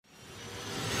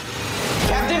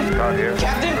out here.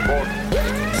 Captain! Report.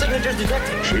 Signatures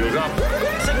detected. Shields up.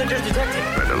 Signatures detected.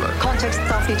 Red alert. Context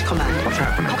Starfleet Command. What's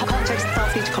happening? Context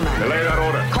Starfleet Command. Relay that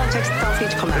order. Context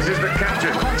Starfleet Command. This is the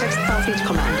captain. Context Starfleet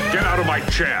Command. Get out of my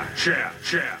chair. Chair.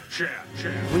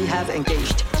 We have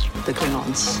engaged the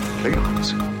Klingons.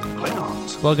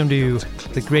 Klingons. Welcome to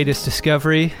The Greatest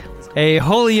Discovery, a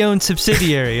wholly owned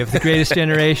subsidiary of The Greatest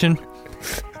Generation.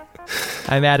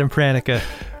 I'm Adam Pranica.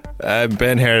 I'm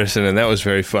Ben Harrison, and that was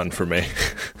very fun for me.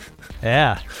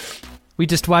 Yeah. We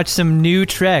just watched some new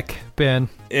Trek, Ben.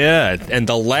 Yeah, and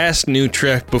the last new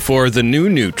Trek before the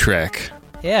new Trek.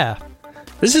 Yeah.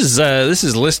 This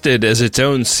is listed as its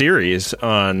own series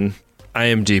on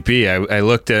IMDb. I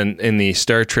looked in the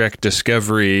Star Trek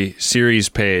Discovery series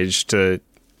page to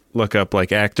look up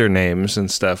like actor names and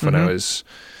stuff when I was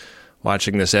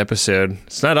watching this episode.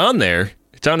 It's not on there.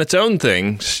 It's on its own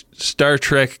thing. Star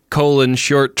Trek :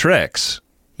 Short Treks.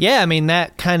 Yeah, I mean,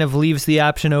 that kind of leaves the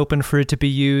option open for it to be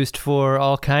used for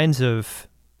all kinds of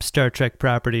Star Trek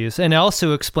properties, and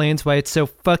also explains why it's so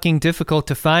fucking difficult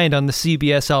to find on the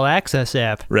CBS All Access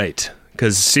app. Right,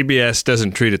 because CBS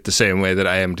doesn't treat it the same way that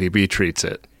IMDb treats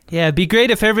it. Yeah, it'd be great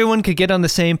if everyone could get on the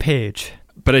same page.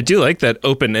 But I do like that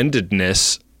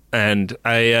open-endedness, and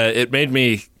it made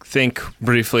me think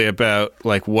briefly about,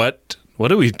 like, what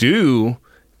do we do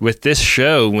with this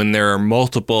show when there are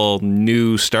multiple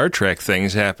new Star Trek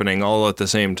things happening all at the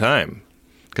same time?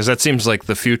 Because that seems like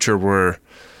the future we're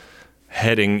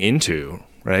heading into,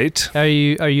 right? Are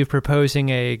you proposing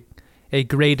a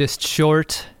greatest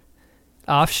short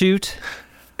offshoot?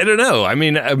 I don't know. I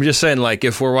mean, I'm just saying, like,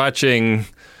 if we're watching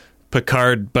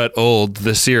Picard but old,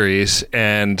 the series,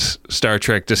 and Star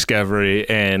Trek Discovery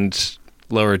and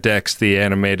Lower Decks, the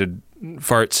animated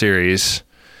fart series,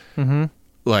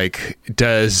 like,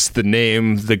 does the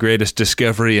name The Greatest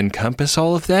Discovery encompass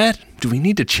all of that? Do we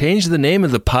need to change the name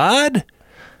of the pod?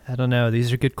 I don't know.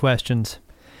 These are good questions.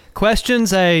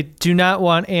 Questions I do not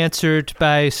want answered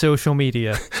by social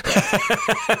media.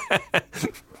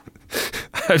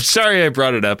 I'm sorry I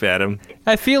brought it up, Adam.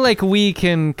 I feel like we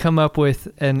can come up with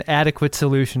an adequate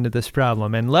solution to this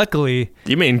problem, and luckily...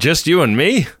 You mean just you and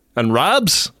me? And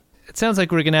Rob's? It sounds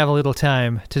like we're going to have a little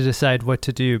time to decide what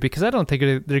to do, because I don't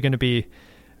think they're going to be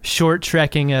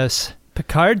short-trekking us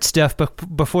Picard stuff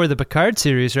before the Picard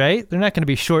series, right? They're not going to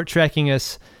be short-trekking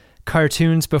us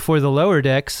cartoons before the Lower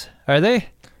Decks, are they?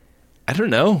 I don't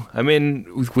know. I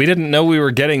mean, we didn't know we were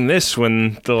getting this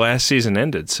when the last season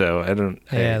ended, so I don't...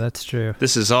 Yeah, that's true.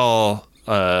 This is all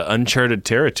uncharted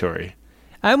territory.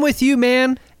 I'm with you,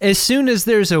 man. As soon as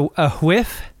there's a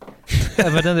whiff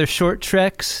of another short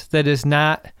treks that is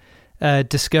not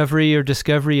Discovery or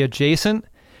Discovery adjacent,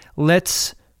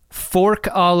 let's fork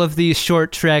all of these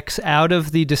short treks out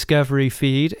of the Discovery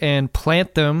feed and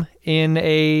plant them in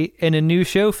a new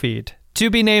show feed. To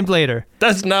be named later.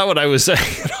 That's not what I was saying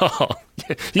at all.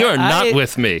 You are not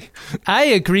with me. I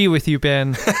agree with you,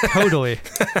 Ben. Totally.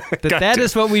 That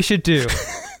is what we should do.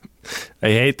 I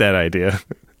hate that idea.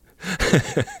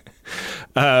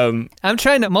 I'm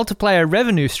trying to multiply our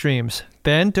revenue streams.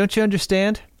 Ben, don't you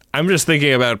understand? I'm just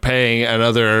thinking about paying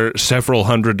another several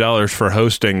 $100s for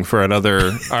hosting for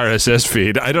another RSS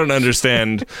feed. I don't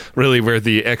understand really where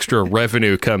the extra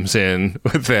revenue comes in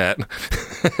with that.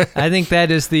 I think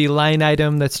that is the line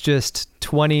item that's just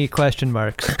 20 question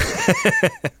marks.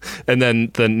 And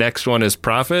then the next one is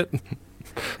profit?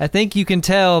 I think you can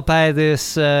tell by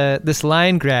this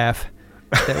line graph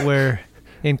that we're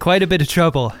in quite a bit of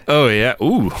trouble. Oh, yeah.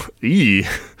 Ooh. Eee.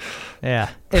 Yeah.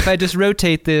 If I just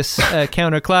rotate this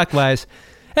counterclockwise,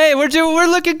 hey, we're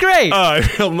looking great. Oh, I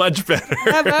feel much better.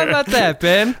 How about that,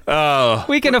 Ben? Oh.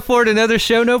 We can afford another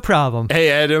show, no problem.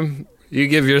 Hey, Adam, you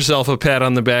give yourself a pat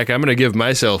on the back. I'm going to give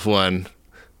myself one.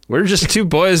 We're just two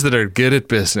boys that are good at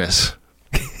business.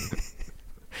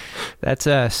 That's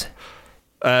us.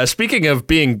 Speaking of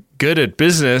being good at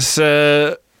business,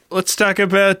 let's talk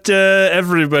about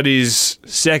everybody's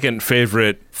second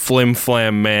favorite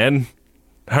flim-flam man,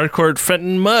 Harcourt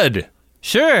Fenton Mudd.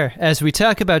 Sure. As we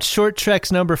talk about Short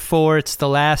Treks number 4, it's the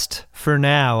last, for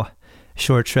now,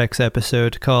 Short Treks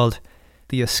episode called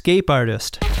The Escape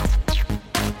Artist.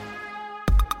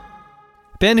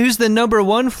 Ben, who's the number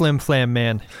 1 flim-flam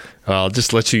man? I'll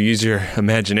just let you use your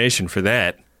imagination for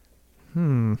that.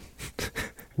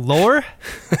 Lore?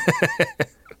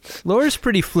 Lore's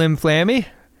pretty flim-flammy.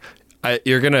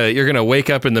 You're gonna wake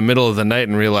up in the middle of the night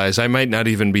and realize I might not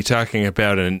even be talking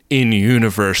about an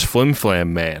in-universe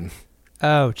flim-flam man.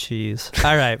 Oh, jeez.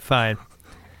 All right, fine.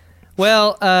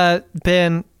 Well,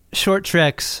 Ben, Short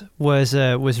Treks was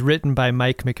written by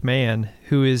Mike McMahon,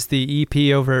 who is the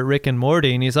EP over at Rick and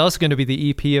Morty, and he's also going to be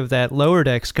the EP of that Lower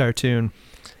Decks cartoon.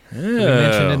 We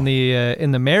mentioned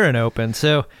in the Marin Open.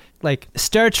 So, like,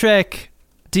 Star Trek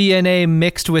DNA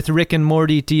mixed with Rick and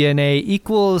Morty DNA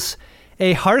equals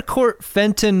a Harcourt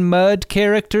Fenton Mudd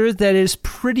character that is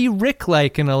pretty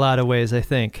Rick-like in a lot of ways, I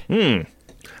think. I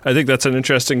think that's an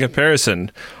interesting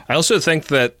comparison. I also think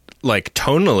that, like,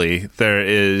 tonally, there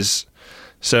is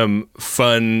some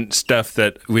fun stuff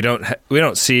that we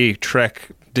don't see Trek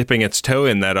dipping its toe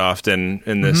in that often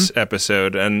in this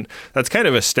episode, and that's kind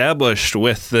of established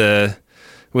with the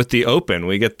open.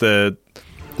 We get the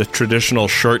traditional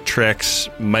short Trek's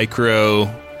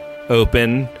micro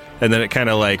open, and then it kind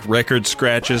of like record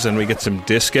scratches, and we get some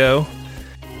disco,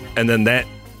 and then that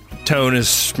tone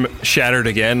is shattered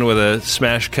again with a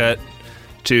smash cut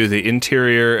to the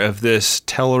interior of this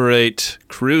Tellurite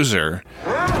cruiser.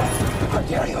 How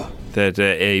dare you? That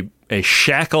a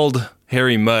shackled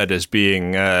Harry Mudd is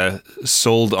being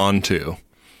sold onto.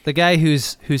 The guy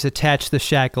who's attached the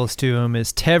shackles to him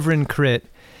is Tevrin Crit.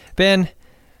 Ben,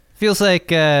 feels like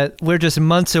we're just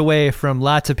months away from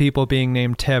lots of people being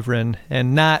named Tevrin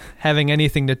and not having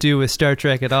anything to do with Star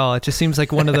Trek at all. It just seems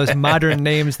like one of those modern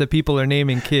names that people are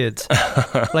naming kids.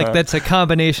 Like that's a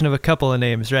combination of a couple of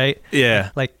names, right?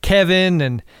 Yeah. Like Kevin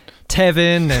and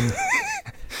Tevin and...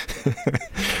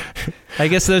 I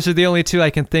guess those are the only two I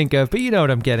can think of, but you know what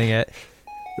I'm getting at.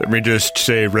 Let me just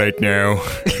say right now,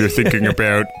 if you're thinking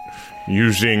about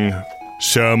using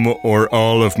some or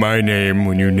all of my name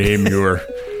when you name your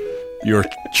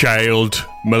child,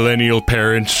 millennial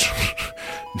parents,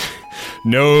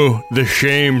 know the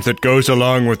shame that goes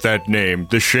along with that name.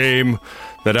 The shame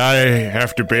that I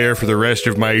have to bear for the rest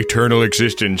of my eternal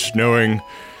existence, knowing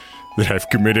that I've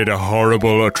committed a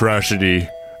horrible atrocity.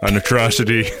 An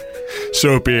atrocity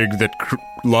so big that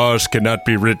laws cannot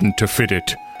be written to fit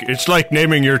it. It's like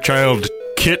naming your child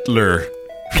Kittler.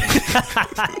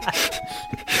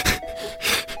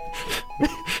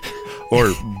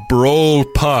 Or Brol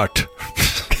Pot.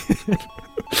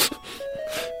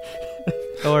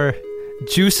 Or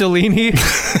Juicelini.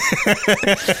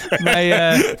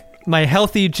 My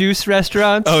healthy juice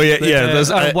restaurants. Oh yeah, those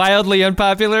are wildly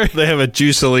unpopular. They have a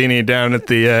Juicelini down at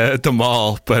the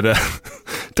mall, but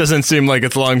doesn't seem like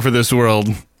it's long for this world.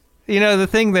 You know, the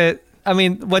thing that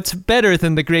what's better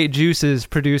than the great juices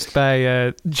produced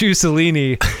by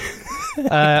Juicelini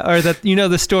are that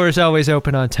the store is always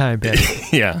open on time, Ben.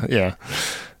 Yeah.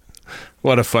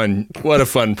 What a fun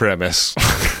premise.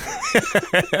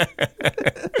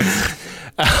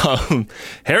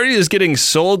 Harry is getting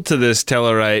sold to this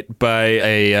Tellurite by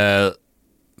a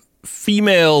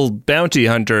female bounty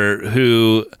hunter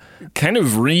who kind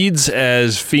of reads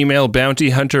as female bounty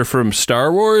hunter from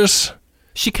Star Wars.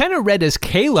 She kind of read as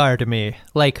Kalar to me,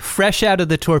 like fresh out of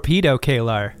the torpedo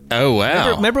Kalar. Oh,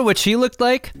 wow. Remember what she looked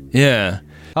like? Yeah.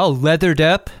 All leathered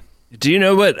up. Do you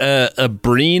know what a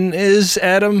Breen is,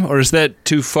 Adam? Or is that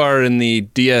too far in the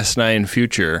DS9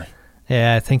 future?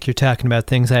 Yeah, I think you're talking about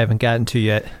things I haven't gotten to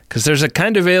yet. Because there's a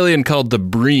kind of alien called the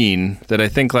Breen that I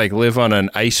think like live on an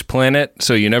ice planet,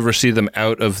 so you never see them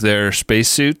out of their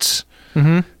spacesuits.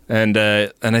 Mm-hmm. And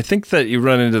I think that you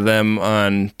run into them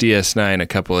on DS9 a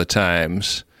couple of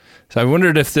times. So I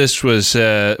wondered if this was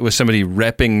somebody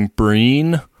repping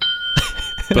Breen.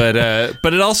 But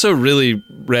it also really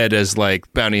read as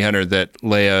like bounty hunter that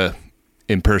Leia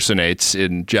impersonates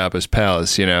in Jabba's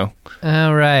palace, you know?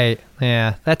 Oh, right.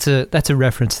 Yeah, that's a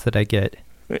reference that I get.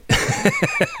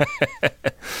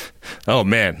 Oh,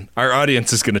 man. Our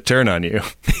audience is going to turn on you.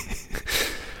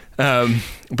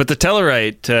 But the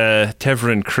Tellurite,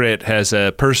 Tevrin Crit, has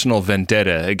a personal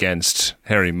vendetta against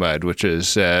Harry Mudd, which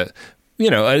is, a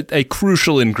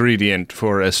crucial ingredient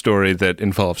for a story that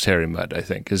involves Harry Mudd, I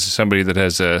think, is somebody that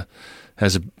has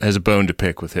a bone to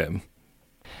pick with him.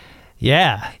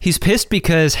 Yeah, he's pissed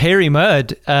because Harry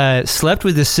Mudd slept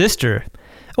with his sister,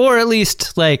 or at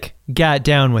least, got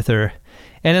down with her,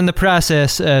 and in the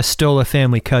process stole a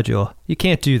family cudgel. You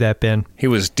can't do that, Ben. He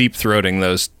was deep-throating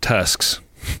those tusks.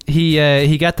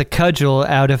 He got the cudgel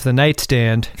out of the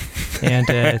nightstand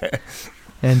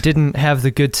and didn't have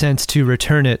the good sense to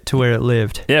return it to where it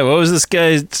lived. Yeah, what was this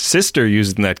guy's sister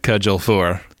using that cudgel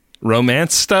for?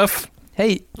 Romance stuff?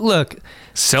 Hey, look.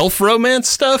 Self-romance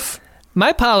stuff?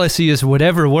 My policy is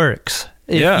whatever works.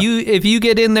 If you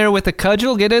get in there with a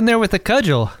cudgel, get in there with a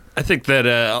cudgel. I think that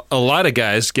a lot of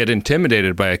guys get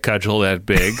intimidated by a cudgel that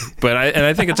big, but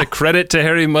I think it's a credit to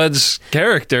Harry Mudd's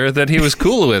character that he was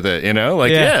cool with it, you know?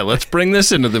 Let's bring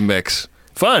this into the mix.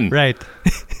 Fun. Right.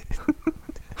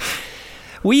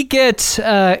 We get,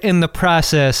 in the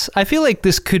process, I feel like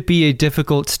this could be a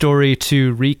difficult story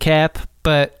to recap,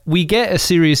 but we get a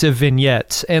series of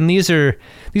vignettes, and these are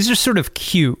sort of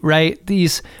cute, right?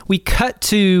 We cut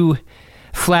to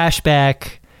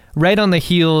flashback right on the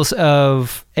heels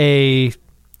of a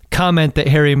comment that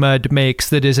Harry Mudd makes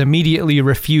that is immediately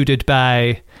refuted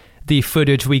by the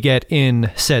footage we get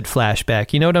in said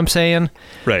flashback. You know what I'm saying?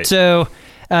 Right. So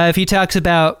if he talks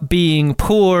about being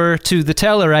poor to the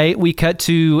Tellarite, we cut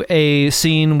to a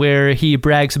scene where he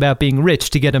brags about being rich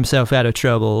to get himself out of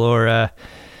trouble. Or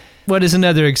what is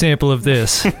another example of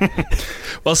this?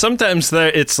 Well, sometimes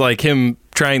it's like him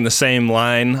trying the same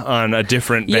line on a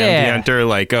different bounty hunter,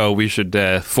 like, oh, we should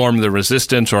form the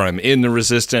resistance, or I'm in the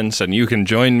resistance and you can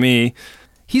join me.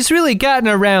 He's really gotten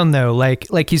around, though.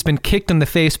 Like he's been kicked in the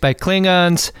face by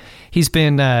Klingons. He's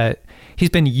been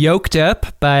yoked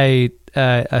up by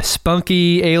a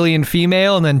spunky alien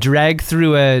female and then dragged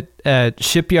through a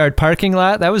shipyard parking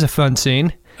lot. That was a fun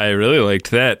scene. I really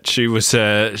liked that. She was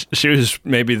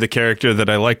maybe the character that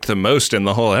I liked the most in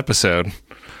the whole episode.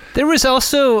 There was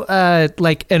also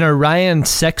like an Orion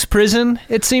sex prison,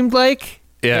 it seemed like.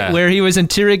 Yeah. Where he was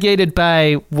interrogated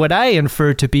by what I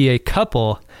inferred to be a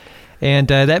couple. And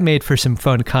that made for some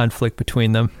fun conflict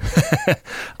between them.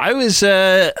 I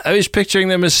was picturing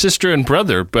them as sister and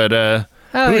brother, but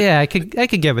I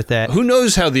could get with that. Who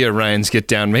knows how the Orions get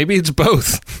down? Maybe it's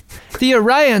both. The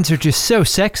Orions are just so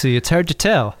sexy; it's hard to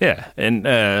tell. Yeah, and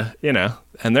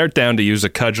and they're down to use a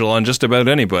cudgel on just about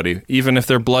anybody, even if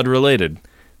they're blood related.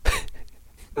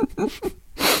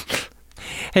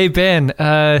 Hey Ben,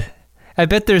 I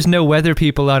bet there's no weather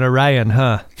people on Orion,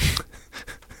 huh?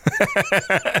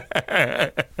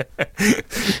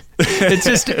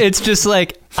 It's just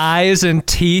like eyes and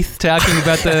teeth talking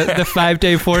about the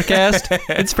 5-day forecast.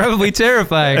 It's probably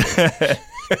terrifying.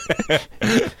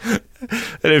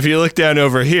 And if you look down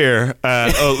over here,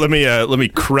 let me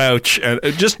crouch and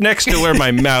just next to where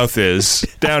my mouth is,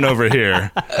 down over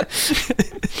here.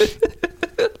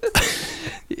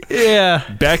 Yeah.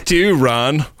 Back to you,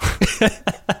 Ron.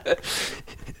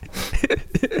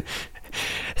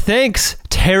 Thanks,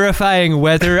 terrifying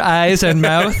weather eyes and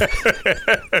mouth.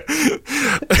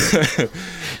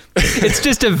 It's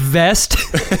just a vest.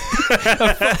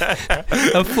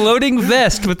 a floating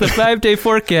vest with the 5-day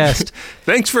forecast.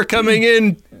 Thanks for coming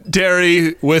in,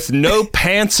 Terry, with no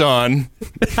pants on.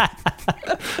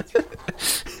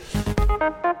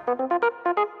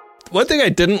 One thing I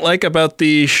didn't like about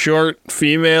the short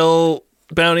female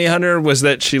bounty hunter was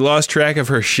that she lost track of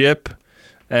her ship,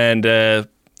 and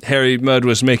Harry Mudd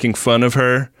was making fun of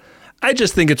her. I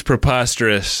just think it's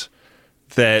preposterous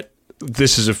that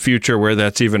this is a future where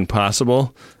that's even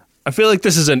possible. I feel like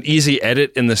this is an easy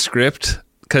edit in the script,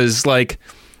 because, like,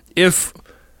 if,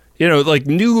 like,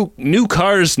 new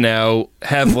cars now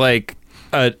have, like,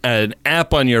 an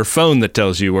app on your phone that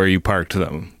tells you where you parked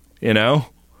them,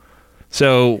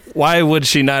 So why would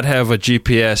she not have a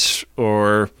GPS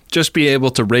or just be able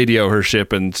to radio her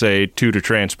ship and say to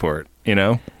transport,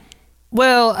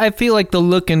 Well, I feel like the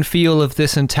look and feel of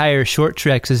this entire short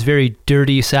treks is very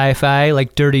dirty sci-fi,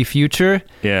 like dirty future.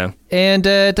 Yeah. And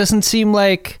it doesn't seem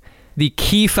like the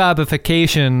key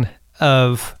fobification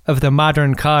of the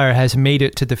modern car has made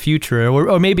it to the future.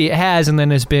 Or maybe it has and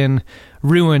then has been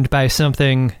ruined by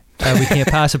something we can't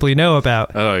possibly know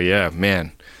about. Oh, yeah,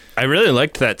 man. I really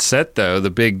liked that set, though, the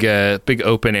big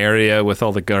open area with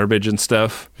all the garbage and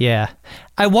stuff. Yeah.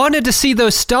 I wanted to see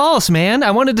those stalls, man.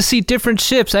 I wanted to see different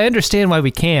ships. I understand why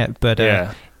we can't, but...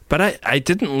 Yeah. But I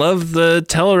didn't love the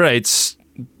Tellarites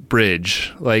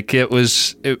bridge. Like,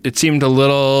 it seemed a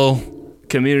little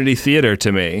community theater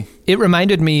to me. It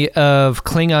reminded me of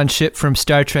Klingon ship from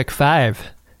Star Trek V.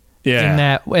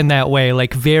 Yeah. In that way,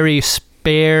 like very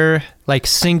spare, like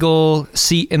single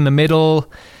seat in the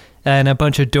middle... and a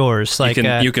bunch of doors. Like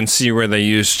you can see where they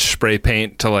used spray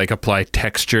paint to like apply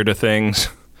texture to things.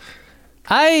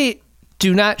 I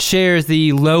do not share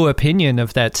the low opinion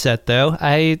of that set, though.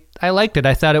 I liked it.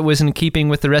 I thought it was in keeping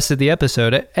with the rest of the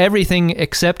episode. Everything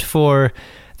except for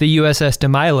the USS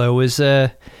DeMilo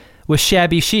was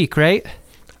shabby chic, right?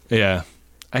 Yeah,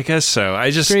 I guess so.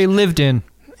 Very lived in.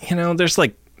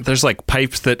 There's like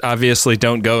pipes that obviously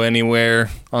don't go anywhere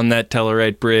on that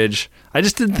Tellarite bridge. I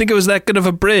just didn't think it was that good of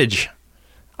a bridge.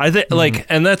 I think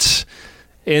and that's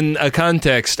in a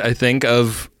context, I think,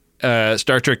 of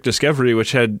Star Trek Discovery,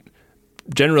 which had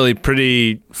generally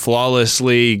pretty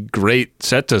flawlessly great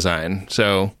set design.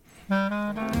 So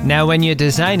now, when you're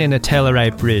designing a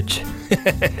Tellarite bridge,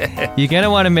 you're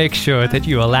gonna want to make sure that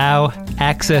you allow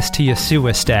access to your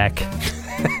sewer stack.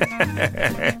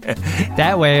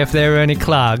 That way, if there are any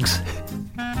clogs,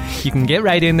 you can get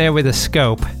right in there with a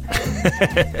scope.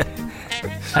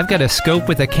 I've got a scope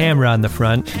with a camera on the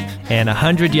front and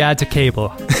 100 yards of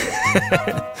cable.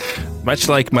 Much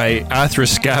like my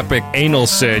arthroscopic anal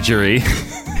surgery,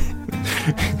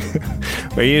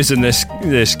 we're using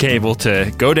this cable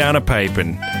to go down a pipe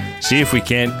and see if we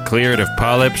can't clear it of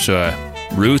polyps or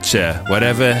roots or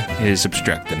whatever is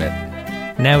obstructing it.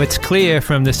 Now it's clear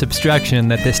from this obstruction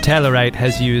that this Tellarite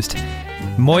has used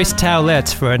moist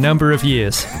towelettes for a number of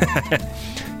years.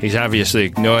 He's obviously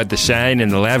ignored the sign in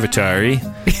the lavatory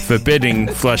forbidding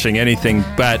flushing anything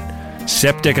but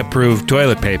septic-approved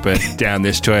toilet paper down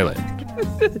this toilet.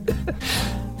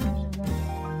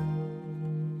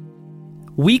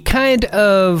 We kind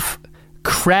of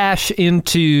crash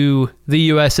into the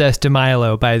USS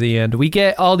DeMilo by the end. We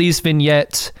get all these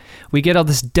vignettes. We get all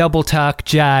this double talk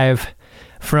jive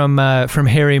from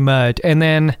Harry Mudd, and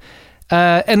then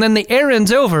the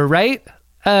errand's over, right?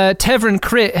 Tevrin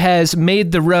Crit has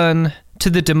made the run to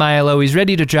the DeMilo. He's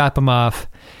ready to drop him off,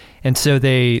 and so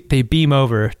they beam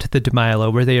over to the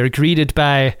DeMilo, where they are greeted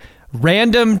by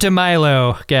random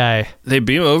DeMilo guy. They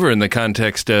beam over in the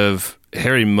context of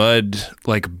Harry Mudd,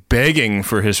 like, begging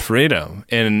for his freedom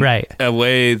in a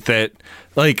way that,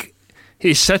 like,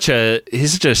 he's such a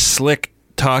slick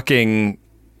talking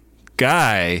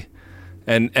guy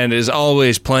and is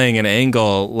always playing an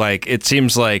angle. Like, it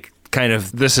seems like kind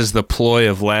of this is the ploy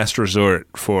of last resort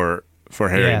for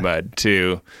Harry Mudd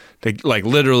to like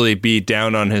literally be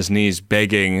down on his knees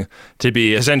begging to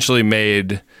be essentially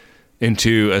made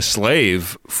into a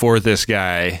slave for this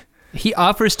guy. He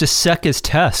offers to suck his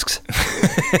tusks.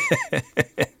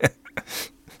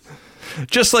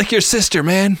 Just like your sister,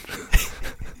 man.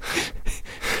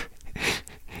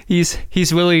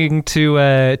 He's willing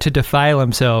to defile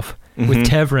himself with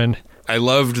Tevrin. I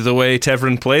loved the way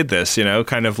Tevrin played this, you know,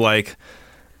 kind of like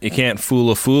you can't fool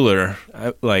a fooler,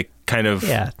 like kind of.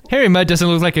 Yeah, Harry Mudd doesn't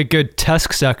look like a good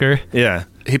tusk sucker. Yeah,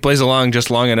 he plays along just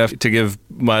long enough to give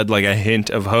Mudd like a hint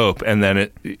of hope, and then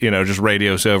it, you know, just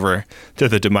radios over to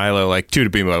the DeMilo like to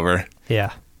beam over.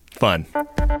 Yeah, fun.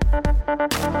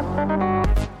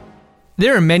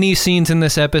 There are many scenes in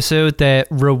this episode that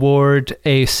reward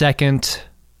a second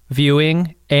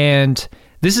viewing, and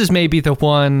this is maybe the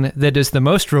one that is the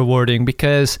most rewarding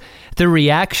because the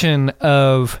reaction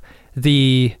of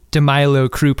the DeMilo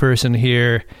crew person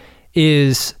here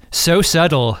is so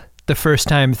subtle the first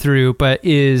time through, but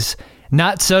is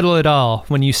not subtle at all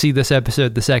when you see this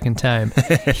episode the second time.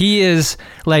 He is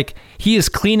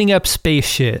cleaning up space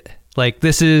shit. Like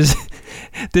this is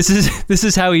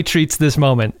how he treats this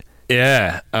moment.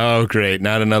 Yeah. Oh, great.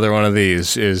 Not another one of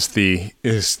these is the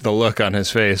look on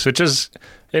his face, which is,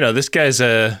 you know, this guy's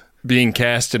being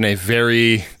cast in a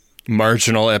very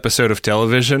marginal episode of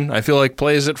television. I feel like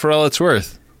plays it for all it's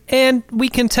worth. And we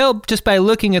can tell just by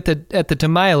looking at the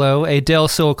DeMilo, a Del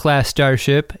Sol class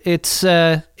starship, its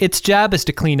job is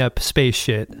to clean up space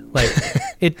shit. Like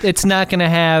it's not going to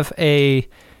have a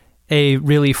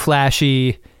really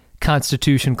flashy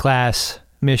Constitution class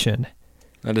mission.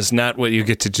 That is not what you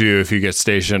get to do if you get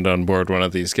stationed on board one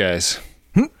of these guys.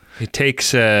 He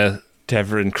takes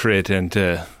Tevrin Crit and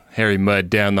Harry Mudd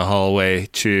down the hallway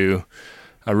to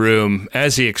a room,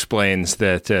 as he explains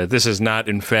that this is not,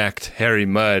 in fact, Harry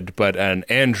Mudd, but an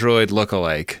android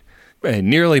lookalike, a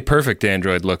nearly perfect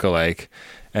android lookalike.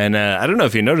 And I don't know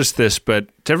if you noticed this, but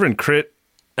Tevrin Crit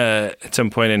at some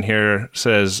point in here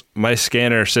says, "My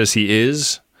scanner says he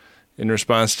is," in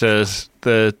response to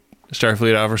the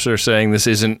Starfleet officer saying this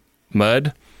isn't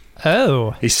Mudd.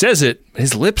 Oh. He says it,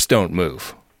 his lips don't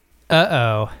move.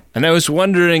 Uh-oh. And I was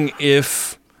wondering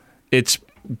if it's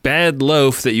bad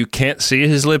loaf that you can't see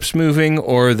his lips moving,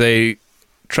 or they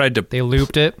tried to... They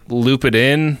looped it? Loop it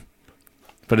in,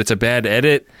 but it's a bad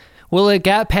edit. Well, it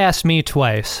got past me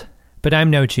twice, but I'm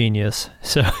no genius,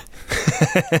 so...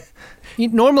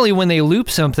 Normally when they loop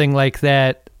something like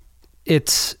that,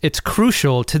 it's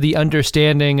crucial to the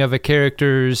understanding of a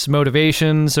character's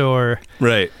motivations or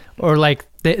like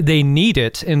they need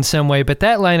it in some way, but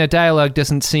that line of dialogue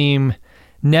doesn't seem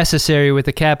necessary with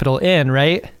a capital N,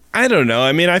 right? I don't know.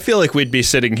 I mean, I feel like we'd be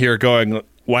sitting here going,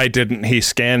 why didn't he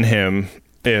scan him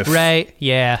if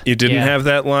you didn't have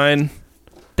that line?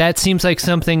 That seems like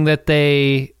something that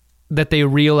they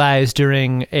realized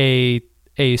during a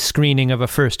screening of a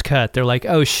first cut. They're like,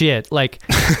 oh shit, like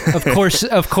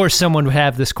of course someone would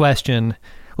have this question.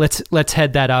 Let's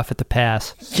head that off at the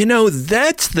pass. You know,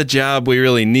 that's the job we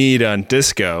really need on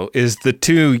Disco, is the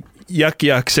two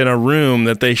yucks in a room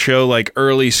that they show like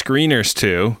early screeners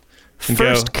to.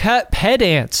 First cut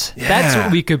pedants. Yeah. That's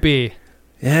what we could be.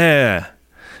 Yeah.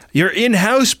 Your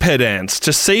in-house pedants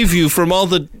to save you from all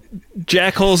the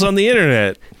jackholes on the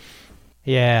internet.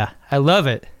 Yeah, I love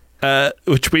it.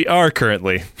 Which we are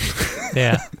currently.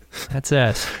 Yeah, that's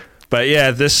us. But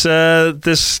yeah,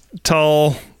 this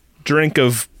tall drink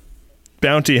of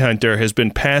bounty hunter has been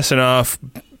passing off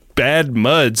bad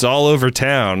Mudds all over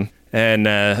town. And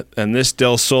this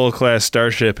Del Sol class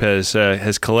starship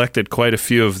has collected quite a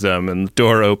few of them, and the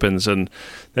door opens and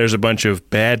there's a bunch of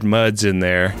bad Mudds in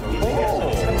there.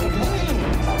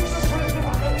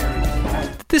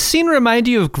 This scene remind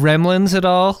you of Gremlins at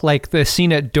all? Like the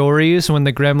scene at Dory's when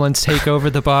the Gremlins take over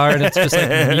the bar and it's just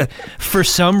like, for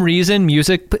some reason,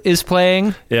 music is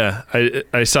playing. Yeah,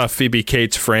 I saw Phoebe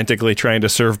Cates frantically trying to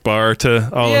serve bar to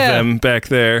all of them back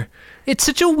there. It's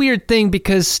such a weird thing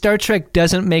because Star Trek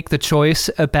doesn't make the choice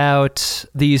about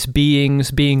these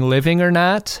beings being living or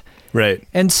not. Right.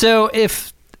 And so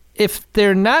if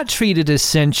they're not treated as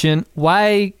sentient,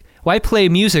 why play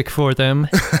music for them?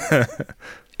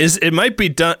 It might be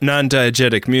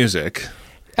non-diegetic music.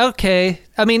 Okay.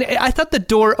 I mean, I thought the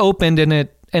door opened and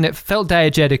it felt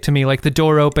diegetic to me, like the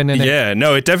door opened and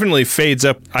it definitely fades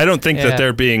up. I don't think that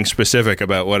they're being specific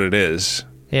about what it is.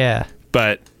 Yeah.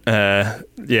 But the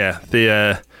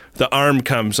arm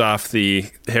comes off the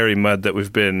Harry Mudd that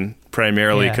we've been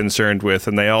primarily concerned with,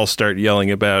 and they all start yelling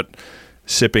about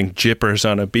sipping jippers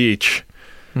on a beach.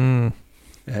 And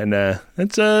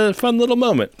it's a fun little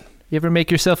moment. You ever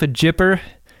make yourself a jipper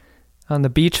on the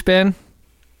beach, Ben?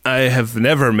 I have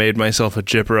never made myself a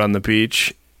jipper on the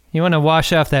beach. You want to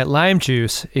wash off that lime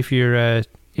juice if you're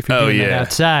doing that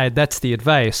outside. That's the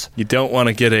advice. You don't want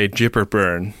to get a jipper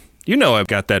burn. You know I've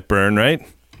got that burn, right?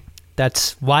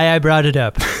 That's why I brought it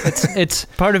up. It's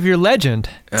part of your legend.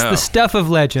 It's the stuff of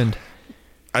legend.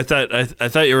 I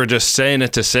thought you were just saying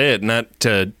it to say it, not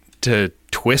to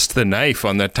twist the knife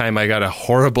on that time I got a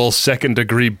horrible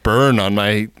second-degree burn on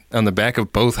the back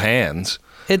of both hands.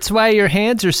 It's why your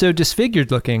hands are so disfigured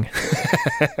looking.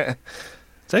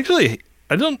 It's actually,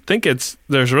 I don't think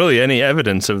there's really any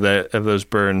evidence of those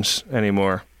burns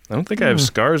anymore. I don't think I have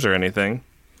scars or anything.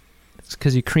 It's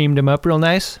because you creamed them up real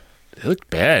nice? They look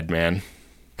bad, man.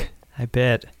 I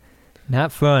bet.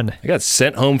 Not fun. I got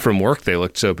sent home from work. They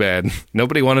looked so bad.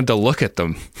 Nobody wanted to look at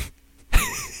them.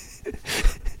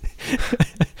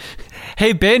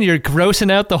 Hey, Ben, you're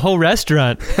grossing out the whole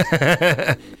restaurant.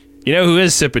 You know who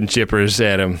is sipping chippers,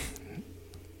 Adam?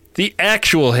 The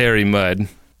actual Harry Mudd.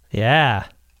 Yeah.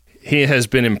 He has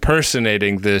been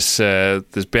impersonating this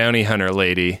bounty hunter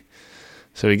lady.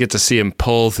 So we get to see him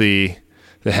pull the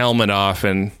helmet off,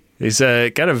 and he's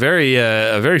got a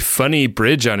very funny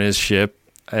bridge on his ship.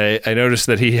 I noticed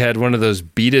that he had one of those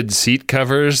beaded seat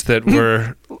covers that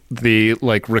were the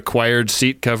required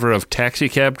seat cover of taxi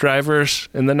cab drivers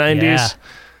in the 90s.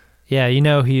 Yeah, you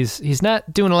know, he's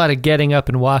not doing a lot of getting up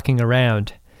and walking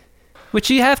around, which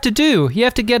you have to do. You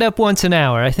have to get up once an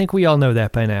hour. I think we all know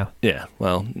that by now. Yeah,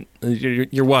 well,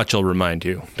 your watch will remind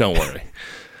you. Don't worry.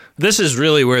 This is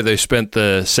really where they spent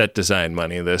the set design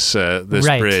money, this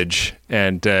bridge,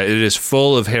 and it is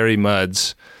full of Harry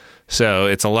Mudds. So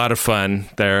it's a lot of fun.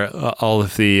 All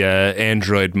of the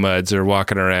android Mudds are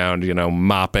walking around,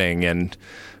 mopping and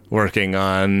working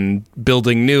on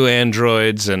building new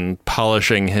androids and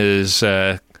polishing his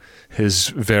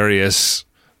various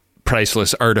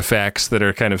priceless artifacts that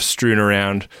are kind of strewn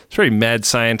around. It's very mad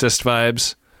scientist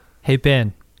vibes. Hey,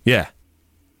 Ben. Yeah.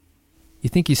 You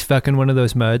think he's fucking one of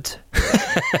those Mudds?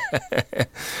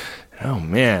 Oh,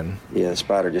 man. Yeah, the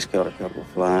spider just killed a couple of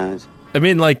flies. I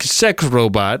mean, sex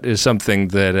robot is something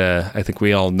that I think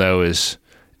we all know is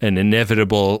an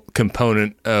inevitable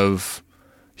component of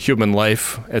human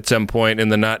life at some point in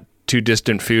the not too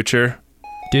distant future.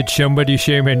 Did somebody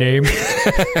say my name?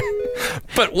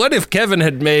 But what if Kevin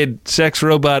had made sex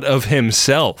robot of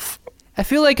himself? I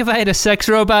feel like if I had a sex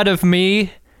robot of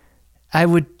me, I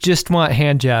would just want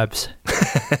hand jobs.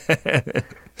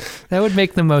 That would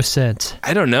make the most sense.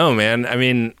 I don't know, man. I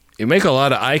mean, you make a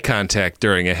lot of eye contact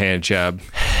during a hand job.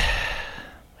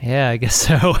 Yeah, I guess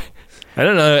so. I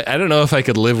don't know if I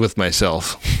could live with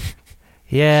myself.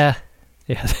 Yeah.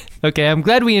 Okay, I'm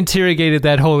glad we interrogated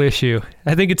that whole issue.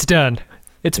 I think it's done.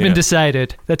 It's been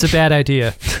decided. That's a bad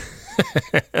idea.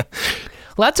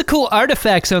 Lots of cool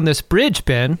artifacts on this bridge,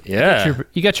 Ben. Yeah.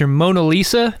 You got your Mona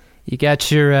Lisa. You got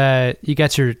your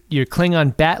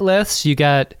Klingon batleths. You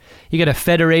got a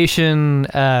Federation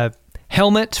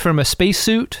helmet from a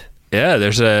spacesuit. Yeah,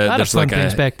 there's a lot of fun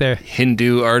things back there.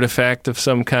 Hindu artifact of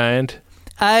some kind.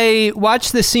 I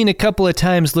watched this scene a couple of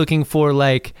times looking for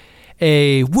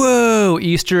a whoa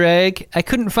Easter egg. I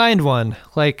couldn't find one.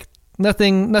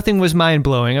 Nothing was mind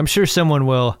blowing. I'm sure someone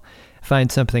will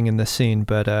find something in this scene,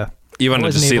 but you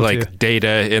wanted to see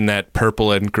Data in that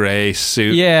purple and gray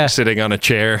suit, sitting on a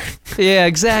chair. Yeah,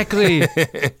 exactly.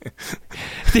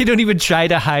 They don't even try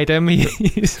to hide him.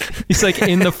 He's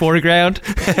in the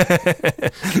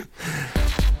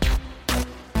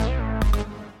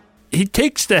he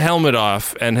takes the helmet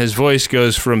off, and his voice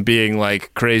goes from being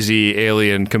like crazy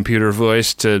alien computer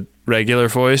voice to regular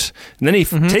voice. And then he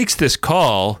takes this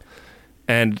call,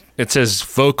 and it says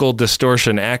vocal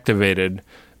distortion activated,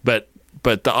 but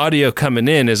the audio coming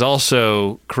in is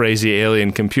also crazy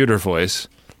alien computer voice.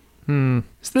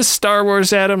 Is this Star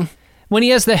Wars, Adam? When he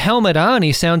has the helmet on,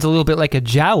 he sounds a little bit like a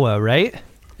Jawa, right?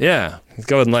 Yeah, he's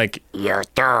going like,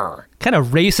 Kind of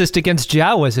racist against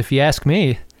Jawas, if you ask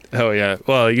me. oh yeah.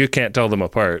 Well, you can't tell them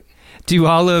apart. Do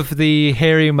all of the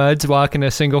Harry Mudds walk in a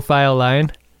single file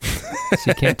line? So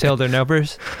you can't tell their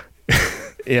numbers?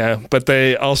 Yeah, but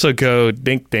they also go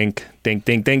dink, dink, dink,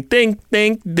 dink, dink, dink,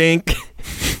 dink, dink.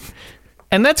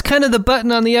 And that's kind of the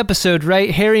button on the episode,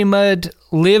 right? Harry Mudd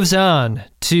lives on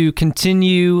to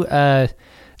continue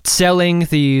selling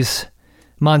these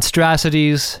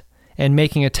monstrosities and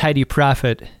making a tidy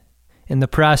profit in the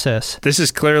process. This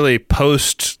is clearly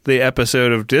post the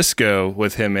episode of Disco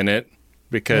with him in it,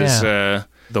 because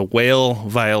the whale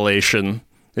violation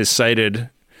is cited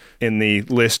in the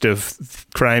list of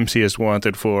crimes he is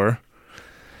wanted for.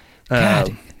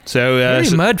 God, Harry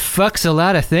Mudd fucks a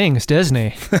lot of things, doesn't he?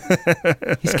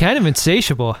 He's kind of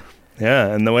insatiable. Yeah,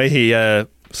 and the way he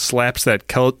slaps that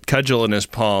cudgel in his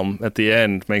palm at the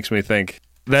end makes me think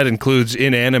that includes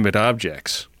inanimate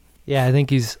objects. Yeah, I think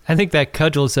that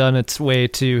cudgel's on its way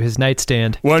to his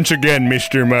nightstand. Once again,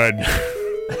 Mr. Mudd,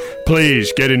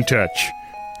 please get in touch.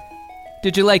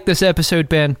 Did you like this episode,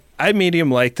 Ben? I medium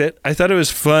liked it. I thought it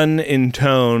was fun in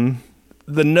tone.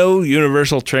 The no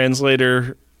universal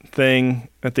translator thing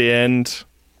at the end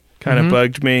kind of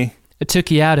bugged me. It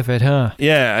took you out of it, huh?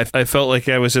 Yeah, I felt like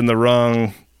I was in the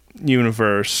wrong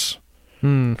universe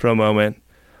for a moment.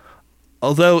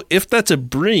 Although, if that's a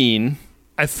Breen,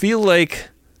 I feel like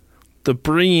the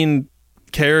Breen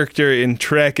character in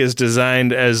Trek is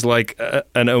designed as like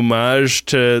an homage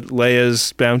to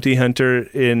Leia's bounty hunter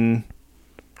in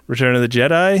Return of the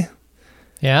Jedi.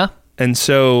 Yeah? And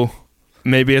so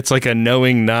maybe it's like a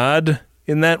knowing nod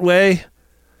in that way.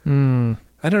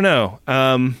 I don't know.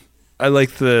 I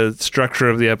like the structure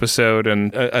of the episode,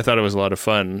 and I thought it was a lot of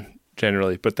fun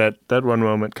generally, but that one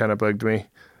moment kind of bugged me.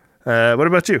 What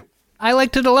about you? I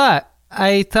liked it a lot.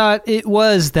 I thought it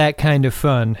was that kind of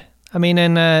fun. I mean,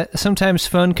 and sometimes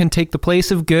fun can take the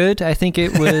place of good. I think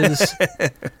it was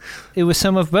it was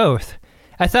some of both.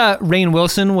 I thought Rainn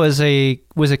Wilson was a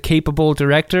capable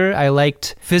director. I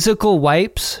liked physical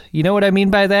wipes. You know what I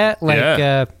mean by that?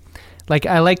 Like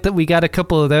I like that we got a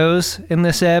couple of those in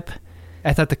this ep.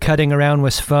 I thought the cutting around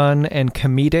was fun and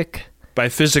comedic. By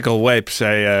physical wipes,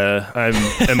 I'm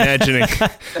imagining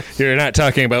you're not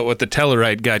talking about what the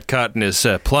Tellurite got caught in his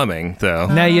plumbing, though.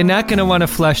 Now, you're not going to want to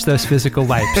flush those physical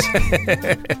wipes.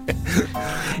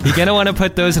 You're going to want to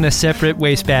put those in a separate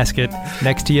wastebasket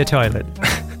next to your toilet.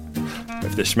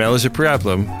 If the smell is a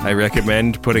problem, I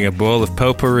recommend putting a bowl of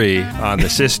potpourri on the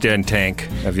cistern tank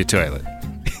of your toilet.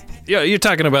 Yeah, you're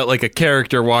talking about like a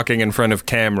character walking in front of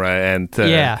camera, and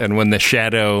when the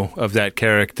shadow of that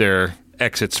character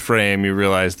exits frame, you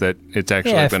realize that it's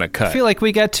actually been a cut. I feel like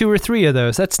we got 2 or 3 of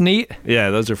those. That's neat.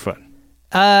 Yeah, those are fun.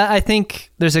 I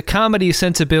think there's a comedy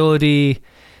sensibility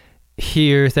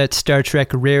here that Star Trek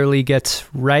rarely gets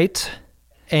right,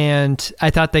 and I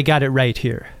thought they got it right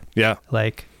here. Yeah.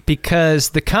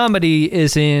 Because the comedy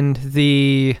is in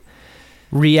the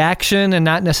reaction and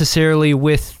not necessarily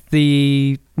with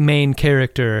the main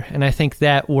character, and I think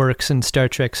that works in Star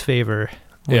Trek's favor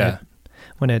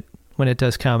when it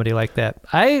does comedy like that.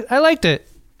 I liked it.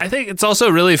 I think it's also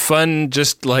really fun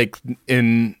just like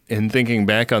in thinking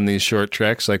back on these short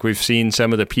treks. Like, we've seen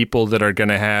some of the people that are going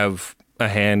to have a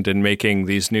hand in making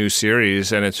these new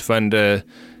series, and it's fun to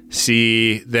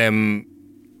see them,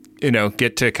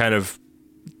 get to kind of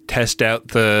test out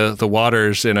the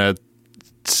waters in a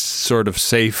sort of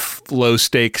safe, low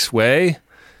stakes way.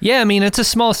 Yeah, I mean, it's a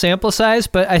small sample size,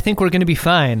 but I think we're going to be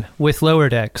fine with Lower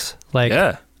Decks.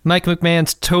 Mike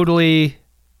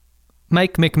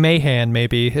McMahon,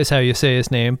 maybe, is how you say his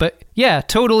name. But yeah,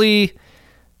 totally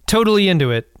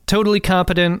into it. Totally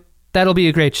competent. That'll be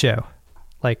a great show.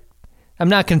 I'm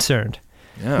not concerned.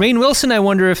 Yeah. Rainn Wilson, I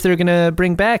wonder if they're going to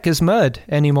bring back as Mudd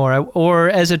anymore, or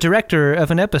as a director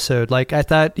of an episode. I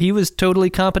thought he was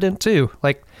totally competent too.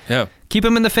 Keep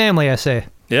him in the family, I say.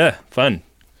 Yeah, fun.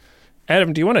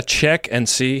 Adam, do you want to check and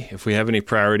see if we have any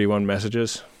Priority 1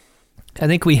 messages? I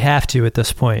think we have to at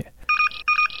this point.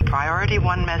 Priority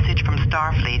 1 message from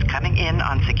Starfleet coming in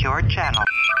on secured channel.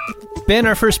 Ben,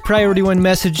 our first Priority 1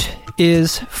 message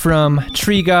is from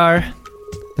Trigar.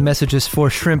 The message is for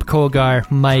Shrimp Colgar,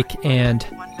 Mike, and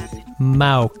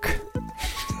Mauk.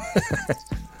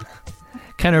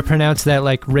 kind of pronounce that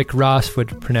like Rick Ross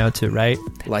would pronounce it, right?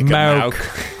 Like Mauk. a Mauk.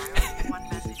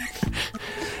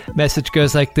 Message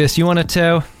goes like this. You want a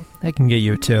tow? I can get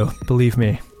you a tow. Believe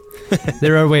me.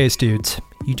 There are ways, dudes.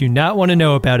 You do not want to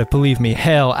know about it, believe me.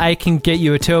 Hell, I can get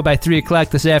you a tow by 3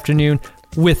 o'clock this afternoon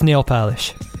with nail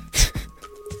polish.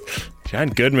 John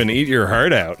Goodman, eat your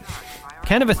heart out.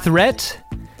 Kind of a threat.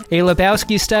 A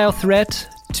Lebowski-style threat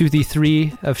to the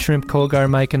 3 of Shrimp, Colgar,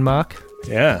 Mike, and Mock.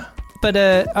 Yeah. But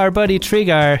our buddy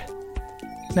Trigar,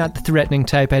 not the threatening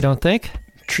type, I don't think.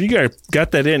 Trigar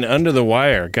got that in under the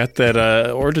wire. Got that,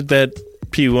 ordered that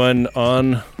P1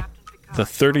 on the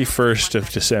 31st of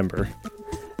December.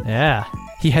 Yeah.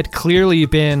 He had clearly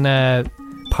been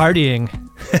partying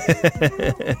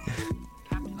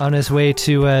on his way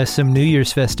to some New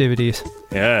Year's festivities.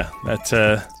 Yeah,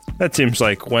 that seems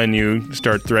like when you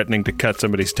start threatening to cut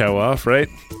somebody's toe off, right?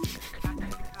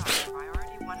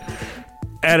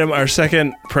 Adam, our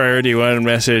second priority one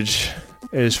message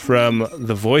is from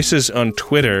the voices on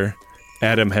Twitter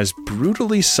Adam has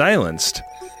brutally silenced,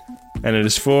 and it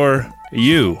is for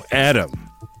you, Adam.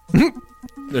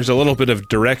 There's a little bit of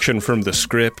direction from the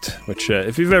script, which,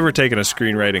 if you've ever taken a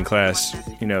screenwriting class,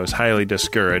 you know is highly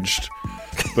discouraged.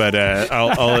 But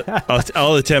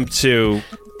I'll attempt to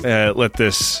let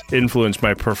this influence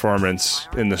my performance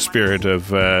in the spirit of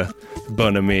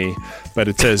bonhomie. But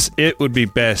it says, it would be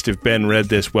best if Ben read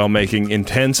this while making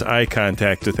intense eye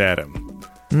contact with Adam.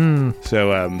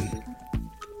 So,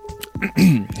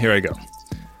 here I go.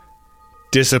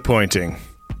 Disappointing.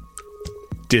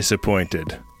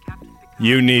 Disappointed.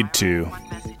 You need to.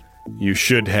 You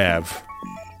should have.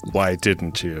 Why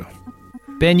didn't you?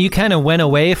 Ben, you kind of went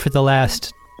away for the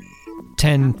last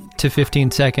 10 to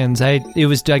 15 seconds. It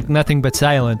was like nothing but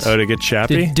silence. Oh, to get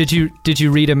choppy? Did you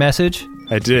read a message?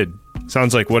 I did.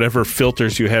 Sounds like whatever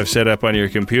filters you have set up on your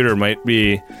computer might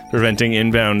be preventing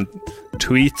inbound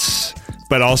tweets,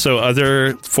 but also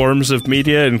other forms of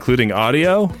media, including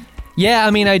audio. Yeah,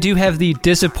 I mean, I do have the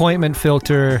disappointment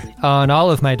filter on all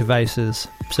of my devices,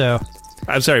 so...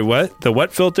 I'm sorry, what? The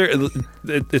what filter?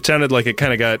 It sounded like it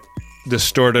kind of got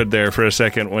distorted there for a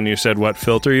second when you said what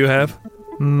filter you have.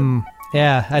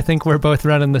 Yeah, I think we're both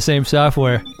running the same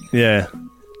software. Yeah.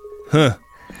 Huh.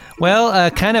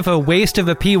 Well, kind of a waste of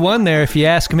a P1 there, if you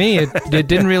ask me. It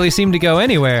didn't really seem to go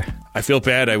anywhere. I feel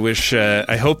bad. I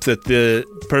hope that the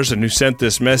person who sent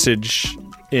this message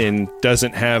in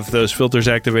doesn't have those filters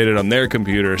activated on their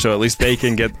computer, so at least they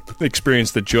can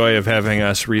experience the joy of having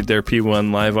us read their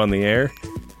P1 live on the air.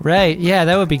 Right, yeah,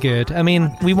 that would be good. I mean,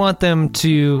 we want them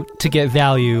to get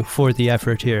value for the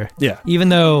effort here. Yeah. Even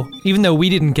though we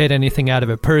didn't get anything out of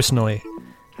it personally.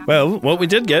 Well, what we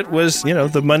did get was,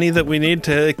 the money that we need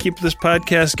to keep this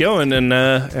podcast going,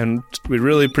 and we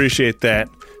really appreciate that.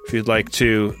 If you'd like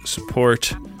to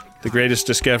support The Greatest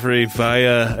Discovery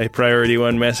via a Priority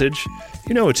One message,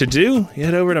 you know what to do. You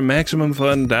head over to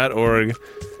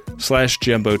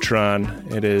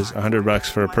MaximumFun.org/Jumbotron. It is $100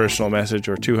 for a personal message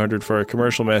or $200 for a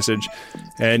commercial message.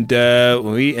 And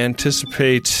we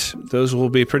anticipate those will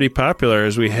be pretty popular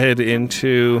as we head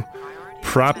into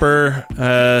proper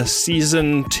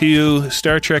Season 2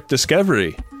 Star Trek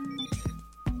Discovery.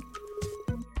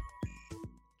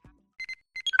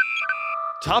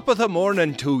 Top of the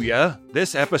morning to ya.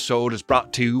 This episode is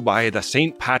brought to you by the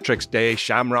St. Patrick's Day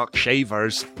Shamrock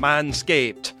Shavers,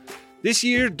 Manscaped. This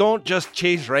year, don't just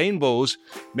chase rainbows.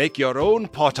 Make your own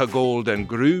pot of gold and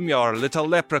groom your little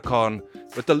leprechaun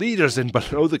with the leaders in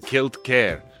below the kilt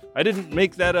care. I didn't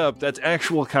make that up. That's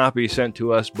actual copy sent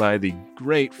to us by the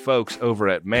great folks over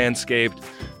at Manscaped,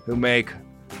 who make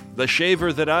the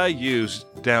shaver that I use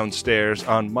downstairs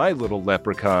on my little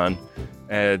leprechaun.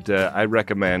 And I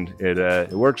recommend it.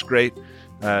 It works great.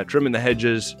 Trimming the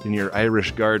hedges in your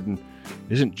Irish garden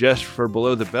isn't just for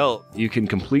below the belt. You can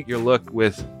complete your look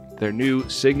with their new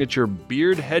signature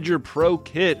Beard Hedger Pro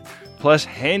Kit plus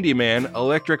Handyman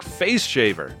electric face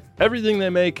shaver. Everything they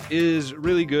make is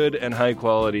really good and high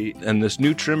quality, and this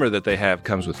new trimmer that they have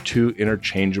comes with 2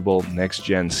 interchangeable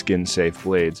next-gen skin-safe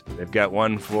blades. They've got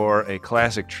one for a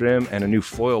classic trim and a new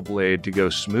foil blade to go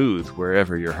smooth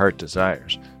wherever your heart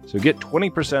desires. So get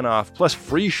 20% off plus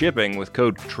free shipping with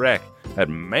code TREK at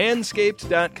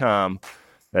manscaped.com.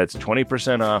 That's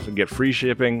 20% off and get free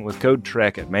shipping with code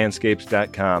TREK at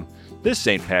manscaped.com. This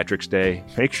St. Patrick's Day,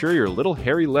 make sure your little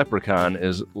hairy leprechaun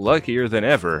is luckier than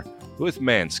ever with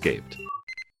Manscaped.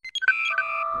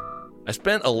 I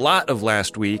spent a lot of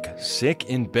last week sick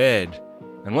in bed,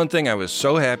 and one thing I was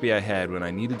so happy I had when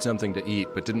I needed something to eat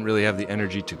but didn't really have the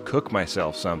energy to cook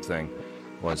myself something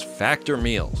was Factor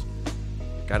meals.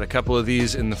 Got a couple of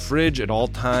these in the fridge at all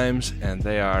times, and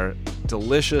they are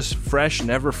delicious, fresh,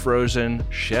 never frozen,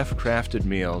 chef-crafted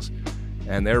meals.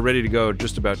 And they're ready to go in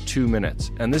just about 2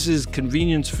 minutes. And this is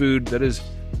convenience food that is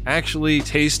actually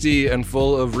tasty and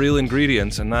full of real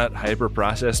ingredients and not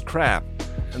hyper-processed crap.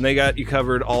 And they got you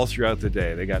covered all throughout the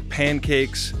day. They got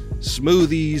pancakes,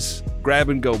 smoothies,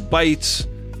 grab-and-go bites,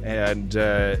 and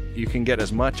you can get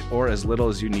as much or as little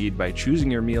as you need by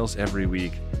choosing your meals every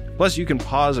week. Plus, you can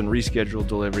pause and reschedule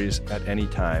deliveries at any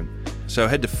time. So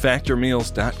head to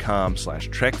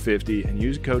factormeals.com/Trek50 and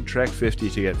use code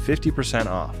Trek50 to get 50%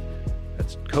 off.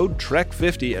 That's code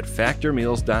Trek50 at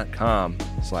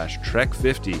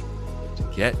factormeals.com/Trek50 to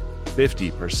get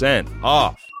 50%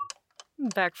 off.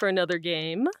 Back for another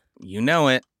game. You know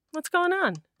it. What's going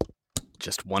on?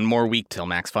 Just one more week till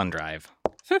Max Fun Drive.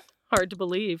 Hard to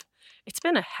believe. It's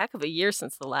been a heck of a year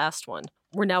since the last one.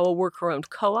 We're now a worker-owned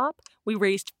co-op. We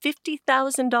raised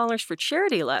 $50,000 for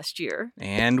charity last year.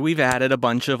 And we've added a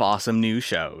bunch of awesome new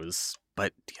shows.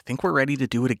 But do you think we're ready to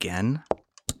do it again?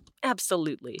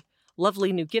 Absolutely.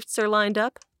 Lovely new gifts are lined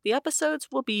up. The episodes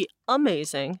will be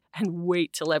amazing. And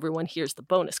wait till everyone hears the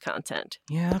bonus content.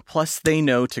 Yeah, plus they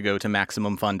know to go to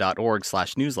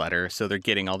MaximumFun.org/newsletter, so they're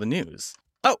getting all the news.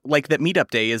 Oh, like that meetup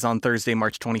day is on Thursday,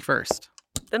 March 21st.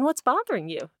 Then what's bothering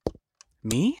you?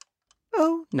 Me?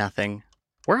 Oh, nothing.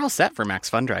 We're all set for Max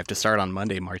Fun Drive to start on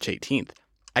Monday, March 18th.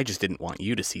 I just didn't want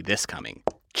you to see this coming.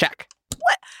 Check.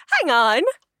 What? Hang on.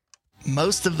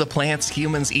 Most of the plants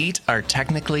humans eat are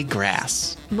technically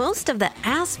grass. Most of the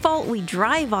asphalt we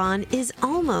drive on is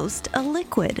almost a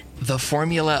liquid. The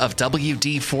formula of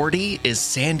WD-40 is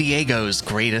San Diego's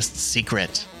greatest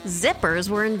secret. Zippers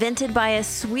were invented by a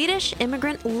Swedish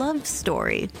immigrant love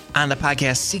story. On the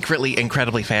podcast Secretly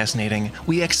Incredibly Fascinating,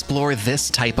 we explore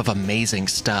this type of amazing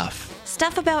stuff.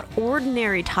 Stuff about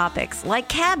ordinary topics like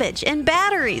cabbage and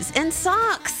batteries and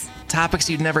socks. Topics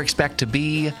you'd never expect to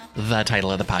be the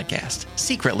title of the podcast.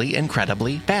 Secretly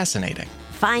Incredibly Fascinating.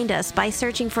 Find us by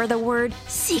searching for the word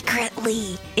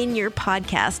secretly in your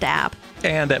podcast app.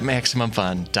 And at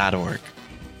MaximumFun.org.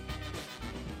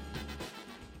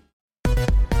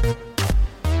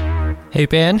 Hey,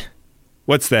 Ben.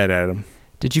 What's that, Adam?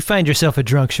 Did you find yourself a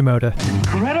drunk Shimoda?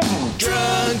 Incredible!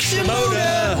 Drunk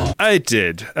Shimoda! I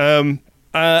did. I'm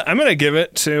going to give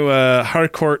it to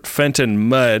Harcourt Fenton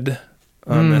Mudd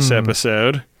on this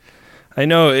episode. I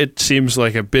know it seems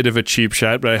like a bit of a cheap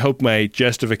shot, but I hope my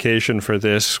justification for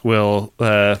this will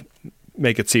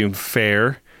make it seem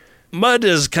fair. Mudd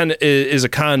is a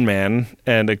con man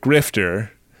and a grifter,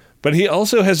 but he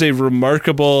also has a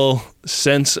remarkable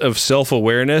sense of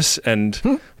self-awareness and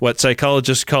what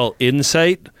psychologists call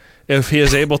insight. If he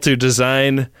is able to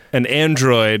design an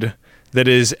android that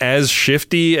is as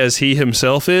shifty as he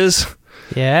himself is.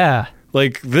 Yeah.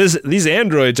 Like these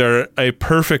androids are a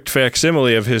perfect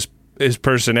facsimile of his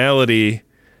personality,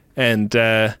 and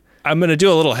I'm going to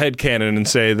do a little headcanon and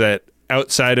say that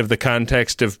outside of the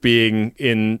context of being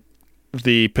in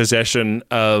the possession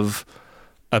of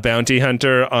a bounty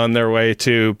hunter on their way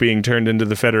to being turned into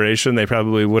the Federation, they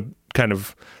probably would kind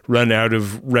of run out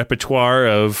of repertoire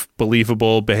of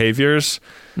believable behaviors.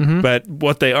 Mm-hmm. But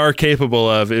what they are capable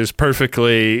of is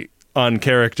perfectly on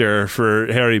character for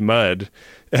Harry Mudd.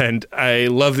 And I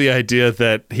love the idea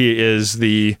that he is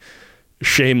the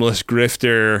shameless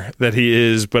grifter that he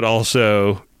is, but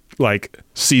also like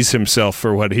sees himself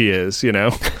for what he is, you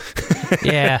know?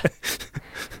 Yeah.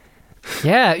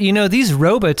 Yeah, you know, these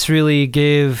robots really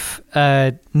gave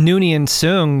Noonien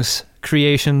Soong's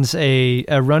creations a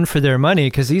run for their money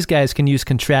because these guys can use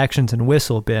contractions and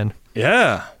whistle, Ben.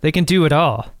 Yeah. They can do it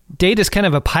all. Data's kind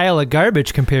of a pile of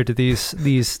garbage compared to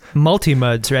these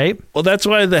multi-muds, right? Well, that's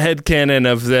why the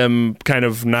headcanon of them kind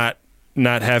of not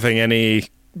having any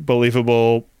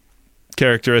believable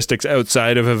characteristics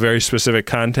outside of a very specific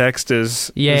context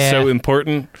is so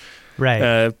important.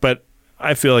 Right. But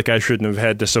I feel like I shouldn't have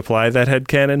had to supply that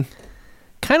headcanon.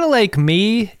 Kind of like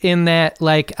me in that,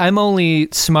 like, I'm only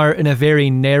smart in a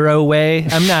very narrow way.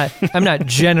 I'm not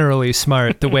generally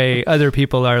smart the way other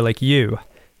people are like you.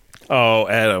 Oh,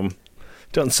 Adam,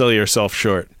 don't sell yourself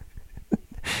short.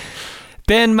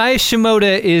 Ben, my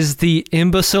Shimoda is the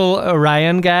imbecile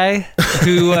Orion guy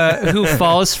who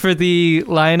falls for the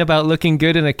line about looking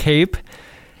good in a cape.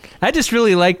 I just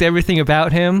really liked everything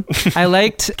about him. I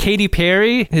liked Katy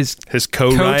Perry, his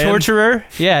co-torturer.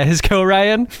 Yeah, his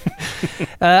co-Ryan.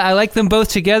 I liked them both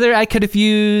together. I could have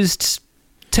used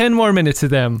 10 more minutes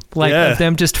of them, of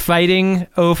them just fighting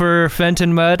over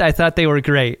Fenton Mudd. I thought they were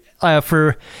great.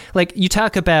 For like you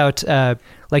talk about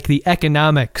like the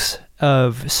economics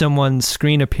of someone's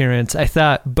screen appearance. I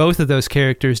thought both of those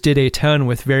characters did a ton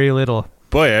with very little.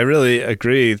 Boy, I really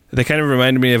agree. They kind of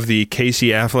reminded me of the Casey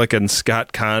Affleck and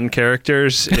Scott Conn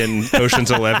characters in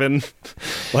Ocean's 11.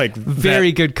 Like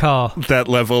Very good call. That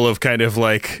level of kind of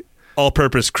like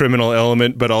all-purpose criminal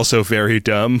element, but also very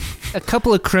dumb. A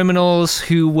couple of criminals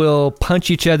who will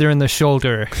punch each other in the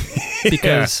shoulder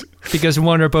because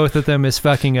one or both of them is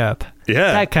fucking up.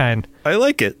 Yeah. That kind. I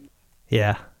like it.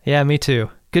 Yeah. Yeah, me too.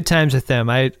 Good times with them.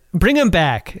 Bring them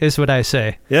back, is what I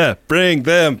say. Yeah, bring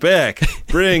them back.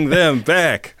 Bring them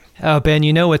back. Oh, Ben,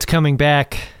 you know what's coming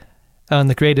back on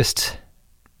the greatest...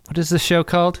 What is this show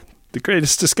called? The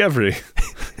Greatest Discovery.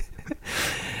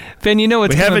 Ben, you know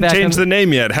what's coming back... We haven't changed the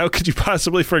name yet. How could you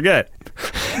possibly forget?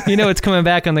 You know what's coming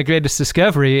back on the Greatest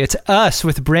Discovery? It's us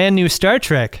with brand new Star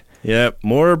Trek. Yep,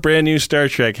 more brand new Star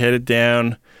Trek headed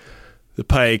down the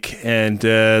pike, and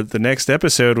the next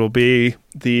episode will be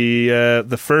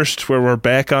the first where we're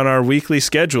back on our weekly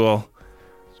schedule.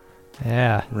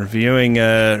 Yeah. Reviewing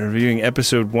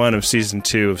episode 1 of season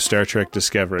 2 of Star Trek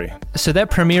Discovery. So that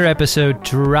premiere episode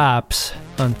drops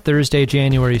on Thursday,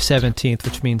 January 17th,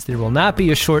 which means there will not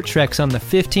be a Short Treks on the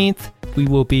 15th. We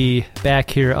will be back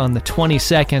here on the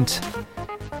 22nd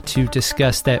to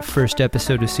discuss that first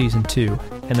episode of season 2.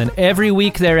 And then every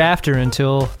week thereafter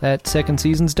until that second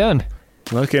season's done.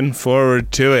 Looking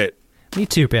forward to it. Me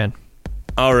too, Ben.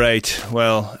 All right.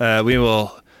 Well, we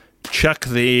will chuck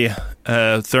the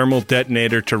thermal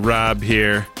detonator to Rob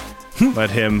here. Let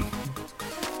him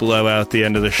blow out the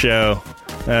end of the show.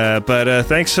 But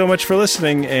thanks so much for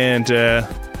listening, and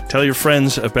tell your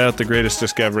friends about The Greatest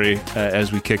Discovery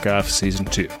as we kick off season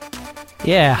 2.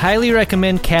 Yeah, highly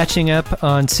recommend catching up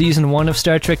on season 1 of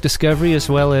Star Trek Discovery, as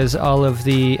well as all of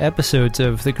the episodes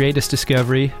of The Greatest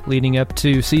Discovery leading up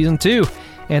to season 2.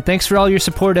 And thanks for all your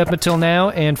support up until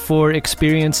now and for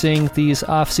experiencing these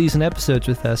off-season episodes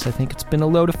with us. I think it's been a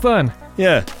load of fun.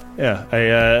 Yeah.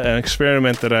 An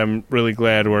experiment that I'm really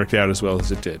glad worked out as well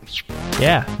as it did.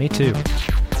 Yeah, me too.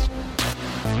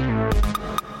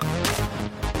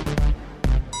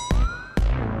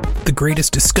 The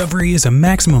Greatest Discovery is a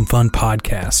Maximum Fun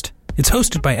podcast. It's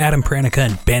hosted by Adam Pranica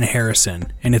and Ben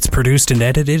Harrison, and it's produced and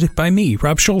edited by me,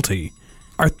 Rob Schulte.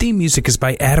 Our theme music is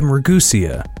by Adam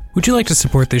Ragusia. Would you like to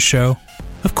support this show?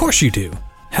 Of course you do.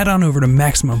 Head on over to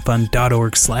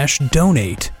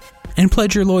MaximumFun.org/donate and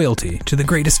pledge your loyalty to The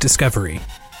Greatest Discovery.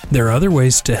 There are other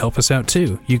ways to help us out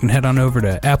too. You can head on over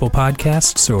to Apple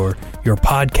Podcasts or your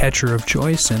podcatcher of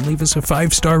choice and leave us a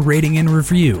 5-star rating and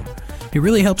review. It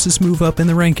really helps us move up in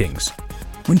the rankings.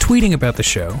 When tweeting about the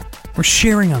show or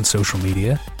sharing on social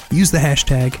media, use the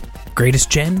hashtag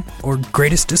GreatestGen or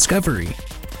Greatest Discovery.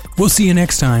 We'll see you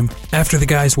next time after the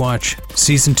guys watch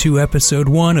Season 2, Episode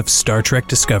 1 of Star Trek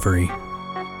Discovery.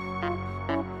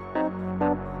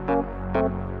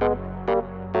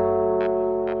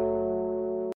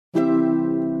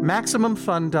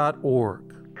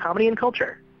 MaximumFun.org. Comedy and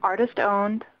culture. Artist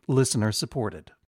owned. Listener supported.